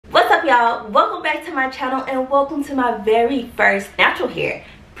y'all, welcome back to my channel and welcome to my very first natural hair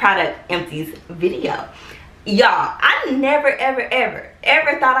product empties video. Y'all, I never ever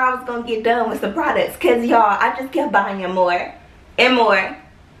thought I was gonna get done with some products, because y'all, I just kept buying more and more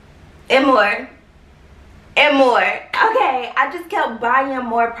and more and more. Okay, I just kept buying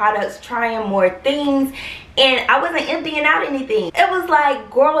more products, trying more things, and I wasn't emptying out anything. It was like,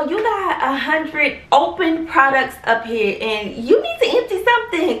 girl, you got 100 open products up here and you need to empty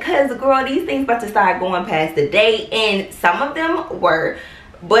something, because girl, these things about to start going past the date, and some of them were,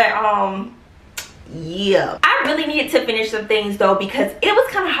 but yeah, I really needed to finish some things though, because it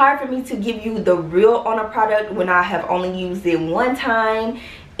was kind of hard for me to give you the real on a product when I have only used it one time,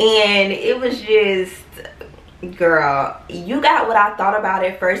 and it was just, girl, you got what I thought about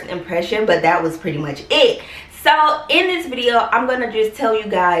it first impression, but that was pretty much it. So in this video, I'm gonna just tell you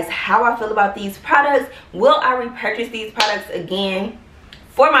guys how I feel about these products. Will I repurchase these products again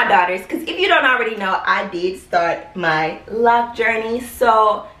for my daughters? Because if you don't already know, I did start my lock journey,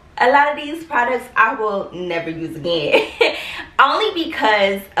 so a lot of these products I will never use again. Only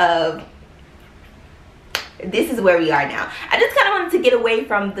because of, this is where we are now. I just kind of wanted to get away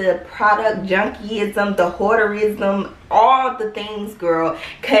from the product junkieism, the hoarderism, all the things, girl,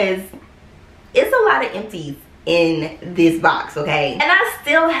 because it's a lot of empties in this box, okay? And I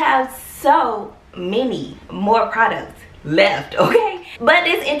still have so many more products left, okay? But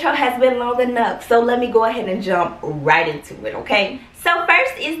this intro has been long enough, so let me go ahead and jump right into it, okay? So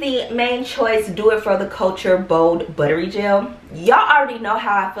first is the Main Choice Do It For The Culture Bold Buttery Gel. Y'all already know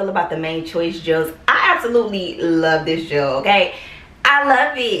how I feel about the Main Choice gels. I absolutely love this gel, okay? I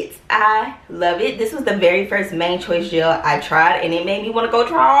love it. I love it. This was the very first Main Choice gel I tried, and it made me want to go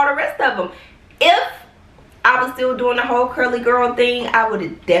try all the rest of them. If I was still doing the whole curly girl thing, I would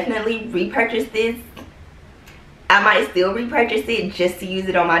have definitely repurchased this. I might still repurchase it just to use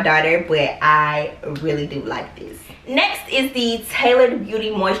it on my daughter, but I really do like this. Next is the Tailored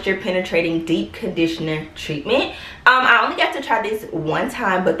Beauty Moisture Penetrating Deep Conditioner Treatment. I only got to try this one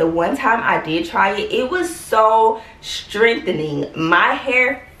time, but the one time I did try it, it was so strengthening. My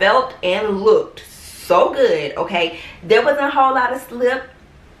hair felt and looked so good, okay? There wasn't a whole lot of slip.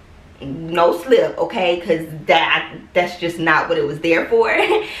 No slip, okay? Because that's just not what it was there for.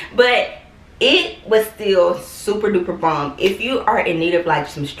 But it was still super duper bomb. If you are in need of like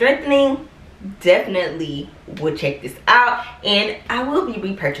some strengthening, definitely would check this out, and I will be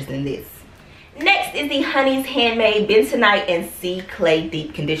repurchasing this. Next is the Honey's Handmade Bentonite and Sea Clay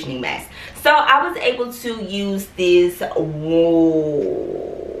Deep Conditioning Mask. So I was able to use this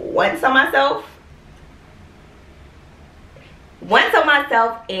once on myself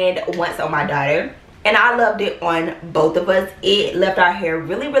and once on my daughter, and I loved it on both of us. It left our hair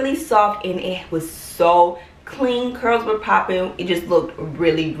really soft, and it was so clean. Curls were popping. It just looked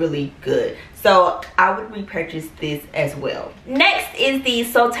really good. So I would repurchase this as well. Next is the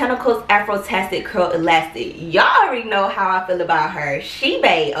Soultanicals Afrotastic Curl Elastic. Y'all already know how I feel about her. She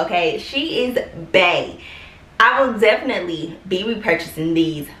bae, okay? She is bae. I will definitely be repurchasing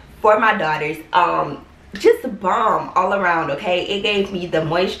these for my daughters. Just bomb all around, okay? It gave me the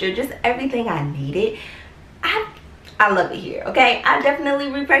moisture, just everything I needed. I love it here, okay? I definitely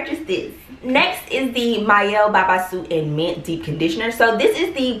repurchased this. Next is the Mielle Babasu and Mint Deep Conditioner. So this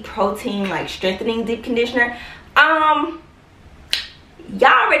is the protein like strengthening deep conditioner. Y'all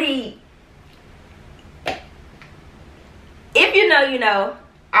already, if you know, you know.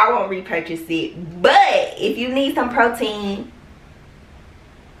 I won't repurchase it, but if you need some protein,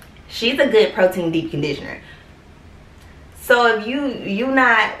 she's a good protein deep conditioner. So if you're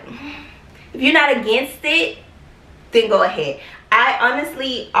not against it, then go ahead. I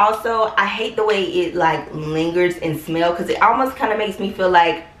honestly also, I hate the way it like lingers and smell, because it almost kind of makes me feel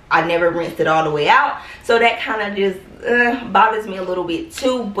like I never rinsed it all the way out. So that kind of just bothers me a little bit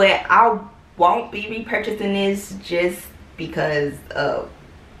too, but I won't be repurchasing this just because of,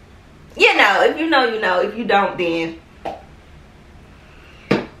 you know, if you know, you know. If you don't, then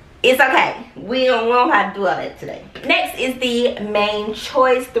it's okay. We don't have to do all that today. Next is the Main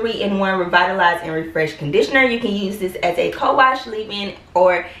Choice 3-in-1 Revitalize and Refresh Conditioner. You can use this as a co-wash, leave-in,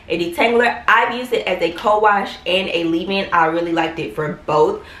 or a detangler. I've used it as a co-wash and a leave-in. I really liked it for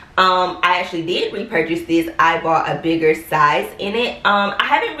both. I actually did repurchase this. I bought a bigger size in it. I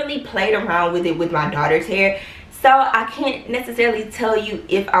haven't really played around with it with my daughter's hair, so I can't necessarily tell you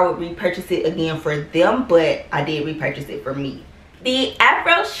if I would repurchase it again for them, but I did repurchase it for me. The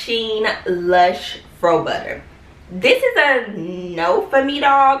Afro Sheen Lush Fro Butter. This is a no for me,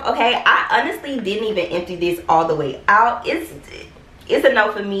 dog, okay? I honestly didn't even empty this all the way out. it's a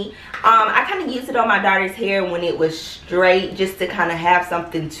no for me. I kind of used it on my daughter's hair when it was straight, just to kind of have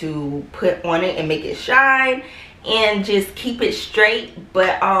something to put on it and make it shine and just keep it straight,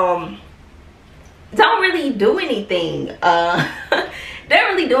 but don't really do anything.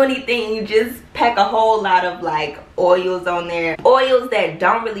 Don't really do anything. You just pack a whole lot of like oils on there, oils that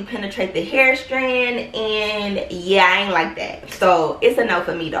don't really penetrate the hair strand, and yeah, I ain't like that. So it's a no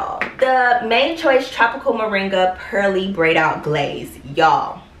for me, dog. The Main Choice Tropical Moringa Pearly Braid Out Glaze,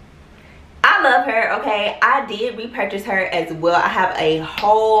 y'all, I love her. Okay, I did repurchase her as well. I have a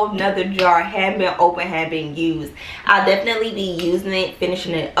whole nother jar, hadn't been open, hadn't been used. I'll definitely be using it,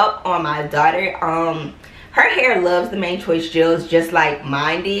 finishing it up on my daughter. Her hair loves the Main Choice gels just like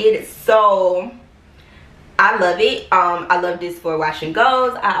mine did, so I love it. I love this for wash and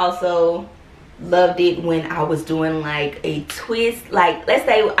goes. I also loved it when I was doing like a twist, like let's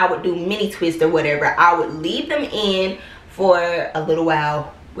say I would do mini twist or whatever. I would leave them in for a little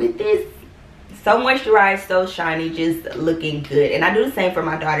while with this. So moisturized, so shiny, just looking good. And I do the same for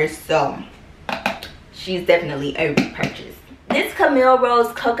my daughter, so she's definitely a repurchase. This Camille Rose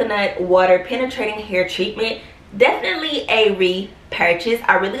Coconut Water Penetrating Hair Treatment, definitely a repurchase.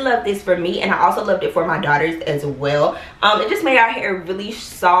 I really love this for me, and I also loved it for my daughters as well. It just made our hair really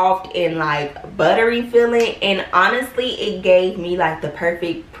soft and like buttery feeling, and honestly it gave me like the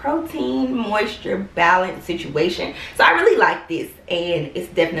perfect protein moisture balance situation. So I really like this, and it's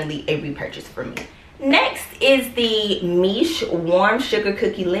definitely a repurchase for me. Next is the Miche Warm Sugar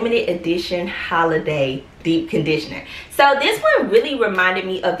Cookie Limited Edition Holiday Deep Conditioner. So this one really reminded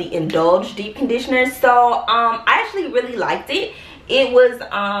me of the Indulge Deep Conditioner. So I actually really liked it. It was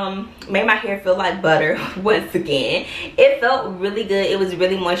made my hair feel like butter once again. It felt really good. It was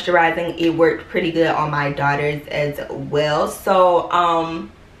really moisturizing. It worked pretty good on my daughters as well. So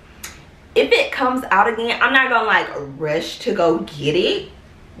if it comes out again, I'm not gonna like rush to go get it,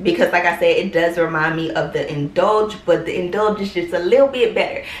 because like I said, it does remind me of the Indulge, but the Indulge is just a little bit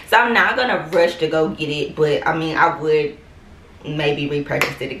better. So I'm not gonna rush to go get it, but I mean, I would maybe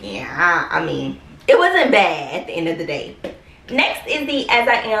repurchase it again. I mean, it wasn't bad at the end of the day. Next is the As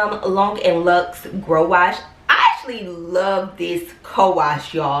I Am Long and Luxe Grow Wash. I actually love this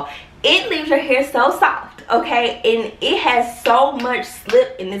co-wash, y'all. It leaves your hair so soft, okay, and it has so much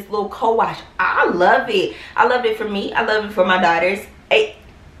slip in this little co-wash. I love it. I love it for me. I love it for my daughters.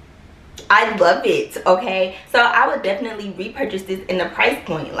 I love it, okay? So I would definitely repurchase this in the price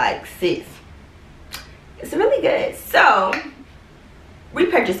point, like, sis, it's really good. So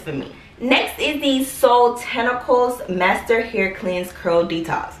repurchase for me. Next is the Soul Tentacles Master Hair Cleanse Curl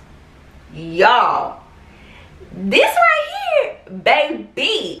Detox. Y'all, this right here,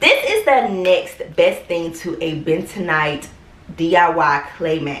 baby, this is the next best thing to a bentonite DIY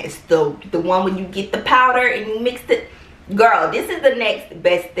clay mask. The one when you get the powder and you mix it. Girl, this is the next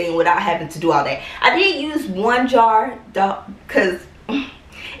best thing without having to do all that. I did use one jar because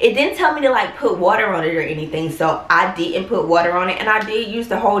it didn't tell me to like put water on it or anything, so I didn't put water on it, and I did use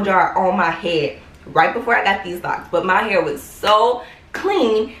the whole jar on my head right before I got these locks. But my hair was so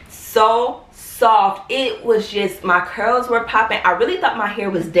clean, so soft. It was just, my curls were popping. I really thought my hair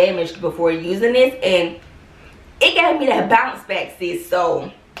was damaged before using this, and it gave me that bounce back, sis.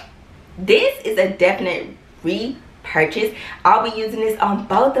 So this is a definite repurchase. I'll be using this on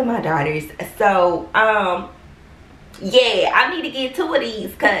both of my daughters. So yeah, I need to get two of these,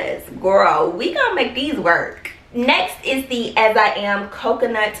 because girl, we gonna make these work. Next is the As I Am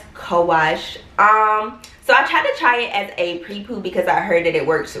Coconut Co-Wash. So I tried to try it as a pre-poo because I heard that it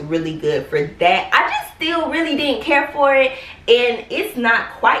works really good for that. I just still really didn't care for it, and it's not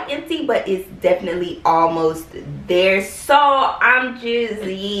quite empty, but it's definitely almost there. So I'm just,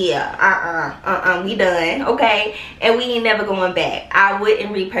 yeah, we done, okay? And we ain't never going back. I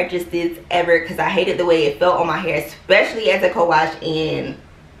wouldn't repurchase this ever because I hated the way it felt on my hair, especially as a co-wash, and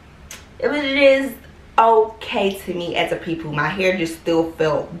it was just okay to me as a pre-poo. My hair just still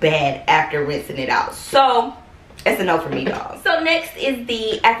felt bad after rinsing it out. So it's a no for me, dog. So next is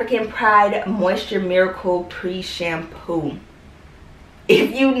the African Pride Moisture Miracle Pre-Shampoo.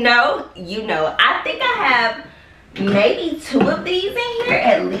 If you know, you know. I think I have maybe 2 of these in here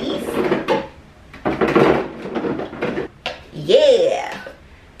at least. Yeah.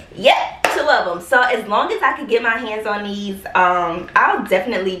 Yep, 2 of them. So as long as I can get my hands on these, I'll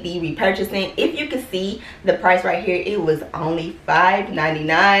definitely be repurchasing. If you can see the price right here, it was only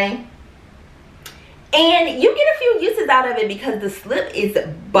 $5.99. And you get a few uses out of it because the slip is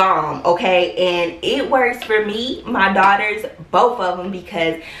bomb, okay? And it works for me, my daughters, both of them,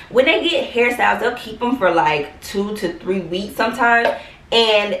 because when they get hairstyles, they'll keep them for like 2 to 3 weeks sometimes,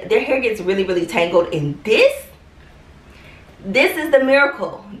 and their hair gets really, really tangled. And this this is the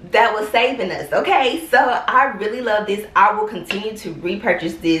miracle that was saving us, okay? So I really love this. I will continue to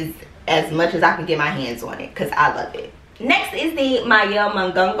repurchase this as much as I can get my hands on it because I love it. Next is the Mayel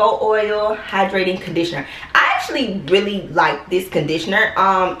Mungongo Oil Hydrating Conditioner. I actually really like this conditioner.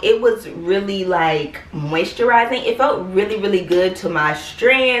 It was really like moisturizing. It felt really, really good to my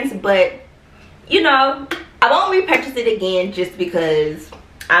strands, but you know, I won't repurchase it again just because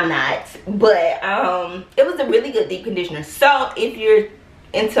I'm not. But it was a really good deep conditioner. So if you're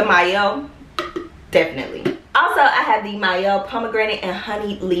into Mayel, definitely. Also, I have the Mayel Pomegranate and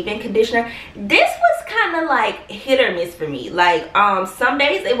Honey Leave-In Conditioner. This was kind of like hit or miss for me. Like, some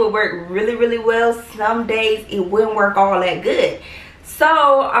days it would work really, really well. Some days it wouldn't work all that good. So,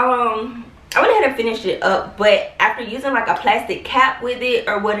 I went ahead and finished it up. But after using like a plastic cap with it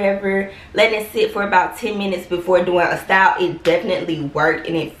or whatever, letting it sit for about 10 minutes before doing a style, it definitely worked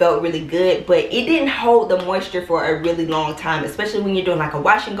and it felt really good. But it didn't hold the moisture for a really long time, especially when you're doing like a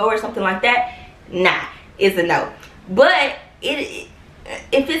wash and go or something like that. Nah. Is a no. But if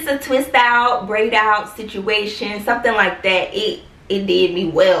it's a twist out, braid out situation, something like that, it did me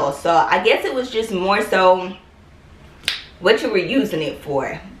well. So I guess it was just more so what you were using it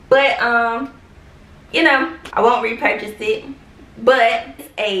for. But you know, I won't repurchase it, but it's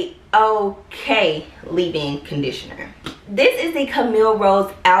a okay leave-in conditioner. This is the Camille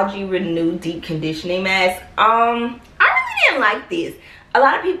Rose Algae Renew Deep Conditioning Mask. I really didn't like this. A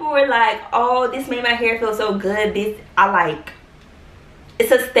lot of people were like, oh, this made my hair feel so good. This, I like.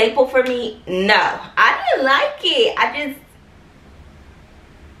 It's a staple for me. No, I didn't like it.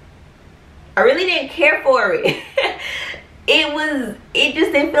 I really didn't care for it. It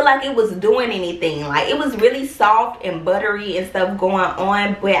just didn't feel like it was doing anything. Like, it was really soft and buttery and stuff going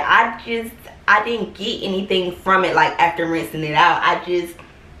on, but I didn't get anything from it, like, after rinsing it out. This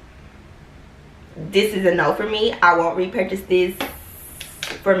is a no for me. I won't repurchase this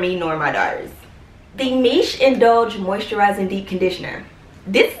for me nor my daughters. The Miche Indulge Moisturizing Deep Conditioner.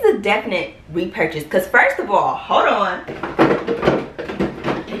 This is a definite repurchase because, first of all, hold on,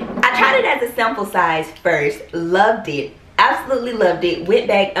 I tried it as a sample size first, loved it, absolutely loved it, went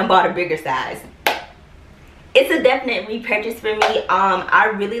back and bought a bigger size. It's a definite repurchase for me. I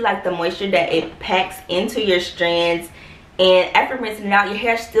really like the moisture that it packs into your strands. And after rinsing it out, your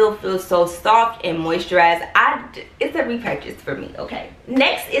hair still feels so soft and moisturized. It's a repurchase for me, okay?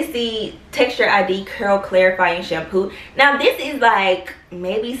 Next is the Texture ID Curl Clarifying Shampoo. Now, this is like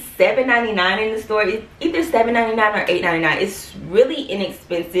maybe $7.99 in the store. It's either $7.99 or $8.99. It's really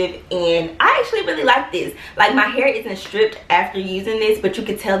inexpensive, and I actually really like this. Like, my hair isn't stripped after using this, but you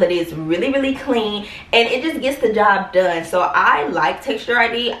can tell that it's really, really clean, and it just gets the job done. So I like Texture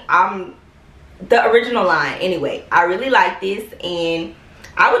ID. The original line anyway. I really like this and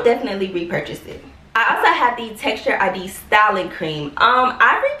I would definitely repurchase it. I also have the Texture ID Styling Cream.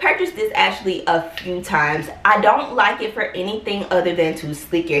 I repurchased this actually a few times. I don't like it for anything other than to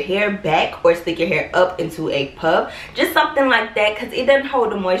slick your hair back or slick your hair up into a puff. Just something like that, because it doesn't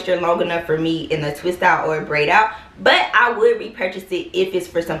hold the moisture long enough for me in a twist out or a braid out. But I would repurchase it if it's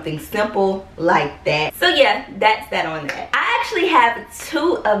for something simple like that. So yeah, that's that on that. I actually have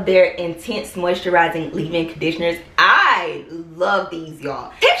two of their Intense Moisturizing Leave-In Conditioners. I love these,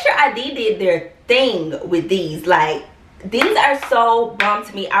 y'all. Texture ID did their thing with these. Like, these are so bomb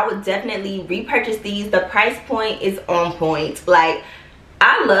to me. I would definitely repurchase these. The price point is on point. Like,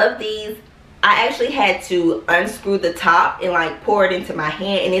 I love these. I actually had to unscrew the top and like pour it into my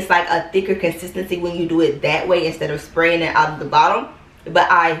hand, and it's like a thicker consistency when you do it that way instead of spraying it out of the bottom. But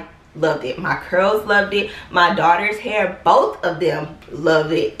I loved it. My curls loved it. My daughter's hair, both of them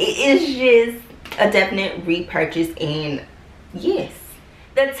loved it. It is just a definite repurchase, and yes.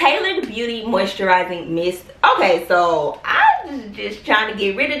 The Tailored Beauty Moisturizing Mist. Okay, so I was just trying to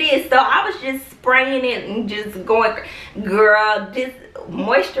get rid of this, so I was just spraying it and just going, girl, just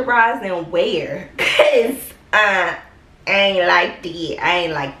moisturizing where? Cause I ain't like that. I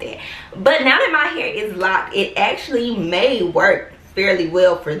ain't like that. But now that my hair is locked, it actually may work fairly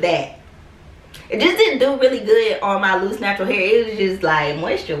well for that. It just didn't do really good on my loose natural hair. It was just like,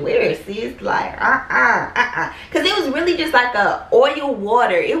 moisture where, sis? Like, because it was really just like a oil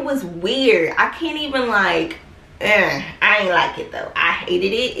water. It was weird. I can't even like, I ain't like it though. I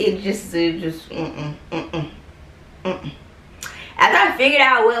hated it. It just After I figured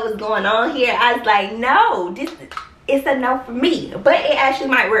out what was going on here, I was like, no, it's a no for me. But it actually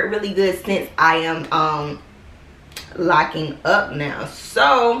might work really good since I am locking up now.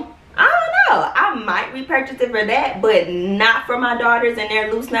 So I don't know, I might repurchase it for that, but not for my daughters and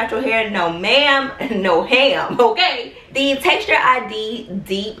their loose natural hair. No ma'am, no ham, okay? The Texture ID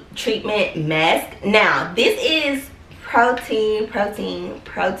Deep Treatment Mask. Now, this is protein,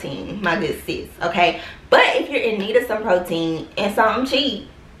 my good sis, okay? But if you're in need of some protein and something cheap,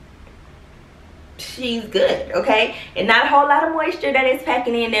 she's good, okay? And not a whole lot of moisture that is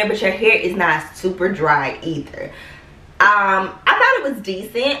packing in there, but your hair is not super dry either. I thought it was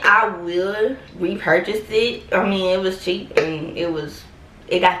decent. I will repurchase it. I mean, it was cheap and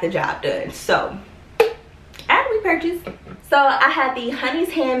it got the job done. So I repurchased. So I had the Honey's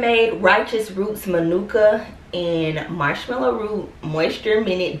Handmade Righteous Roots Manuka and Marshmallow Root Moisture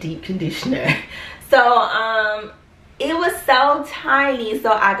Minute Deep Conditioner. So it was so tiny,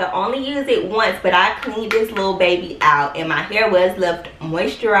 so I could only use it once, but I cleaned this little baby out and my hair was left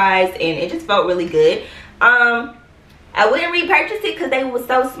moisturized and it just felt really good. I wouldn't repurchase it because they were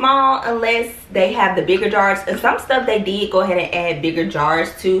so small unless they have the bigger jars, and some stuff they did go ahead and add bigger jars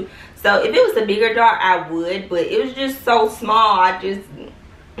to. So if it was a bigger jar, I would, but it was just so small. I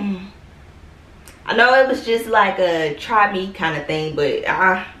know it was just like a try me kind of thing, but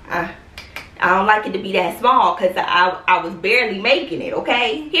I don't like it to be that small because I was barely making it,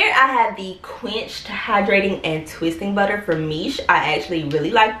 okay? Here I have the Quenched Hydrating and Twisting Butter from Miche. I actually really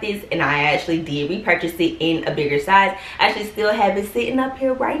like this and I actually did repurchase it in a bigger size. I actually still have it sitting up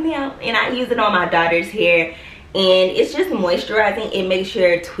here right now and I use it on my daughter's hair. And it's just moisturizing. It makes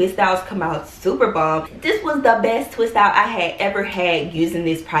sure twist outs come out super bomb. This was the best twist out I had ever had using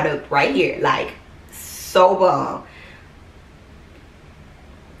this product right here. Like, so bomb.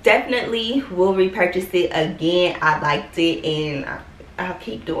 Definitely will repurchase it again. I liked it and I'll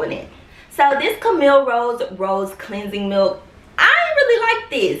keep doing it. So this Camille Rose cleansing milk, I really like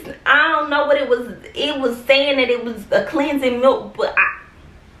this. I don't know what it was saying that it was a cleansing milk, but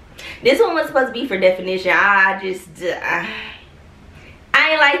this one was supposed to be for definition. I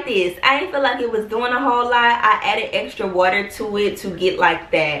ain't like this. I ain't feel like it was doing a whole lot. I added extra water to it to get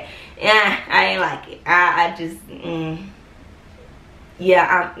like that. I ain't like it. I just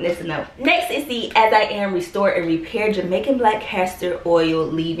yeah, that's a no. Next is the As I Am Restore and Repair Jamaican Black Castor Oil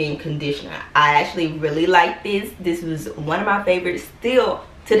Leave-In Conditioner. I actually really like this. This was one of my favorites. Still,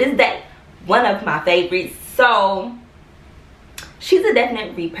 to this day, one of my favorites. So, she's a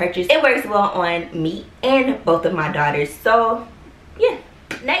definite repurchase. It works well on me and both of my daughters. So, yeah.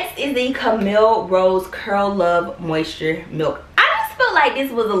 Next is the Camille Rose Curl Love Moisture Milk. I just feel like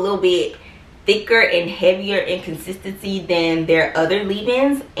this was a little bit thicker and heavier in consistency than their other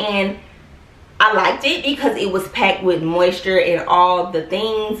leave-ins, and I liked it because it was packed with moisture and all the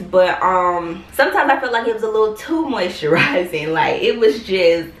things, but sometimes I felt like it was a little too moisturizing. Like it was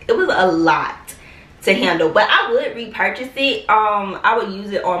a lot to handle, but I would repurchase it. I would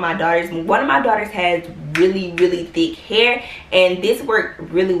use it on my daughters. One of my daughters has really thick hair, and this worked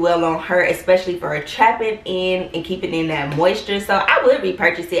really well on her, especially for her trapping in and keeping in that moisture. So I would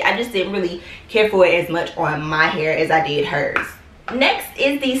repurchase it. I just didn't really care for it as much on my hair as I did hers. Next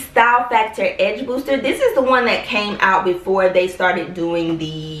is the Style Factor Edge Booster. This is the one that came out before they started doing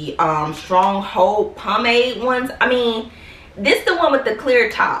the Stronghold pomade ones. I mean, this is the one with the clear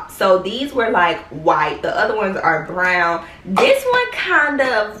top. So these were like white. The other ones are brown. This one kind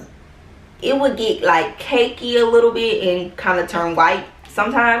of, it would get like cakey a little bit and kind of turn white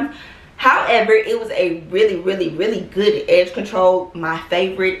sometimes. However, it was a really good edge control. My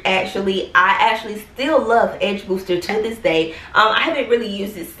favorite actually. I actually still love Edge Booster to this day. I haven't really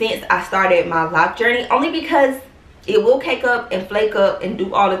used it since I started my lock journey, only because it will cake up and flake up and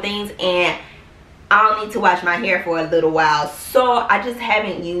do all the things, and I don't need to wash my hair for a little while, so I just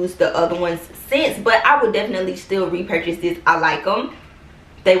haven't used the other ones since. But I would definitely still repurchase this. I like them.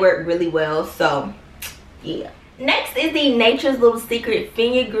 They work really well, so yeah. Next is the Nature's Little Secret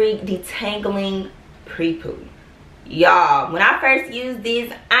Fenugreek Detangling Pre-Poo. Y'all, when I first used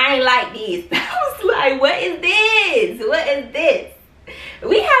this, I ain't like this. I was like, what is this? What is this?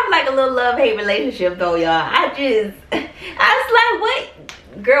 We have like a little love-hate relationship though, y'all. I was like,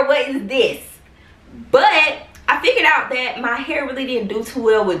 what? Girl, what is this? But I figured out that my hair really didn't do too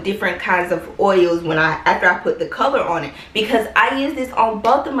well with different kinds of oils after I put the color on it, because I used this on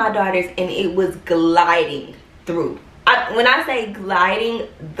both of my daughters and it was gliding through. When I say gliding,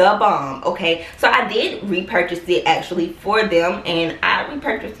 the bomb, okay? So I did repurchase it actually for them, and I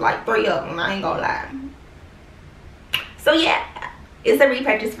repurchased like 3 of them, I ain't gonna lie. So yeah, it's a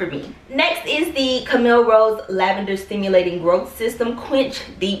repurchase for me. Next is the Camille Rose Lavender Stimulating Growth System Quench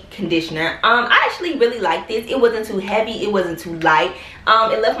Deep Conditioner. I actually really like this. It wasn't too heavy, it wasn't too light.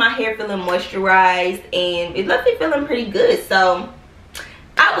 It left my hair feeling moisturized and it left it feeling pretty good. So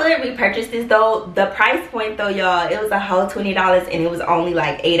I would repurchase this though. The price point though, y'all, it was a whole $20 and it was only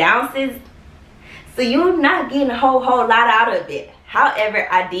like 8 ounces. So you're not getting a whole lot out of it. However,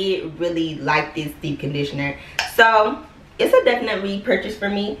 I did really like this deep conditioner. So it's a definite repurchase for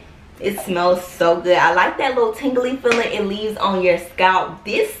me. It smells so good. I like that little tingly feeling it leaves on your scalp.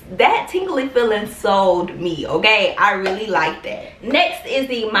 That tingly feeling sold me, okay? I really like that. Next is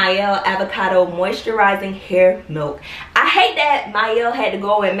the Mielle Avocado Moisturizing Hair Milk. I hate that Mielle had to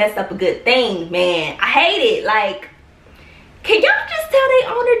go and mess up a good thing, man. I hate it. Like, can y'all just tell the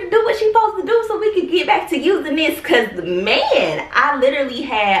owner to do what she's supposed to do so we can get back to using this? Because, man, I literally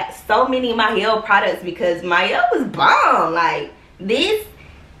had so many Mielle products because Mielle was bomb. Like, this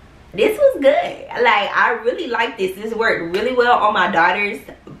was good. Like, I really like this. This worked really well on my daughters.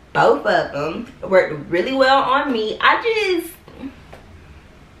 Both of them worked really well on me. I just...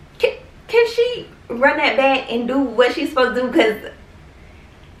 Can she run that back and do what she's supposed to do? Because,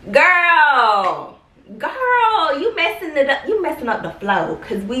 girl, you messing it up. You messing up the flow.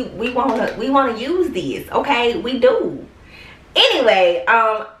 Because we wanna use this, okay? We do. Anyway,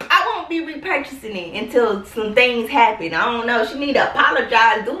 I won't be repurchasing it until some things happen. I don't know. She need to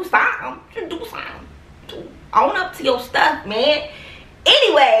apologize. Do something. Just do something. Own up to your stuff, man.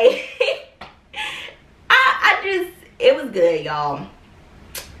 Anyway, it was good, y'all.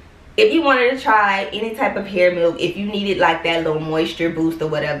 If you wanted to try any type of hair milk, if you needed like that little moisture boost or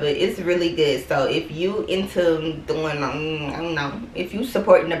whatever, it's really good. So if you into doing, I don't know, if you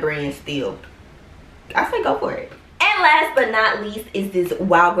supporting the brand still, I say go for it. And last but not least is this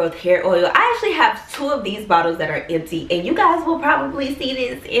Wild Growth Hair Oil. I actually have 2 of these bottles that are empty, and you guys will probably see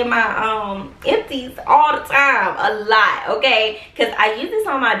this in my empties all the time, a lot, okay? Because I use this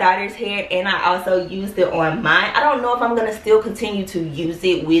on my daughter's hair, and I also used it on mine. I don't know if I'm gonna still continue to use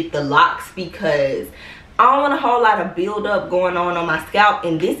it with the locks because I don't want a whole lot of buildup going on my scalp,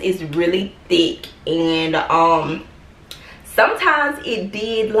 and this is really thick. And sometimes it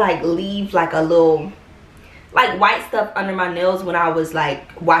did like leave like a little like white stuff under my nails when I was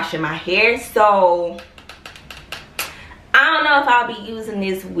like washing my hair. So I don't know if I'll be using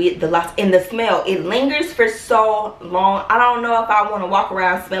this with the locks. And the smell, it lingers for so long. I don't know if I want to walk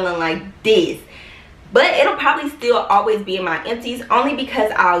around smelling like this, but it'll probably still always be in my empties, only because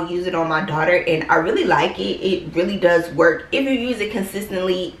I'll use it on my daughter and I really like it. It really does work if you use it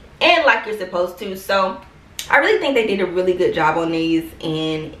consistently and like you're supposed to. So I really think they did a really good job on these,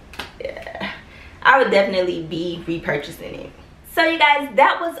 and I would definitely be repurchasing it. So you guys,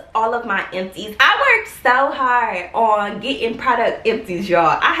 that was all of my empties. I worked so hard on getting product empties,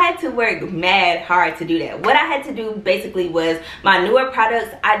 y'all. I had to work mad hard to do that. What I had to do basically was my newer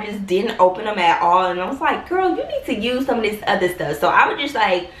products, I just didn't open them at all. And I was like, girl, you need to use some of this other stuff. So I would just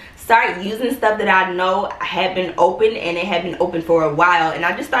like start using stuff that I know had been open, and it had been open for a while, and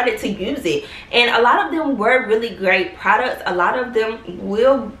I just started to use it. And a lot of them were really great products. A lot of them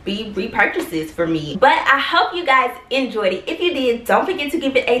will be repurchases for me. But I hope you guys enjoyed it. If you did, don't forget to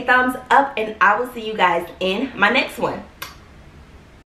give it a thumbs up, and I will see you guys in my next one.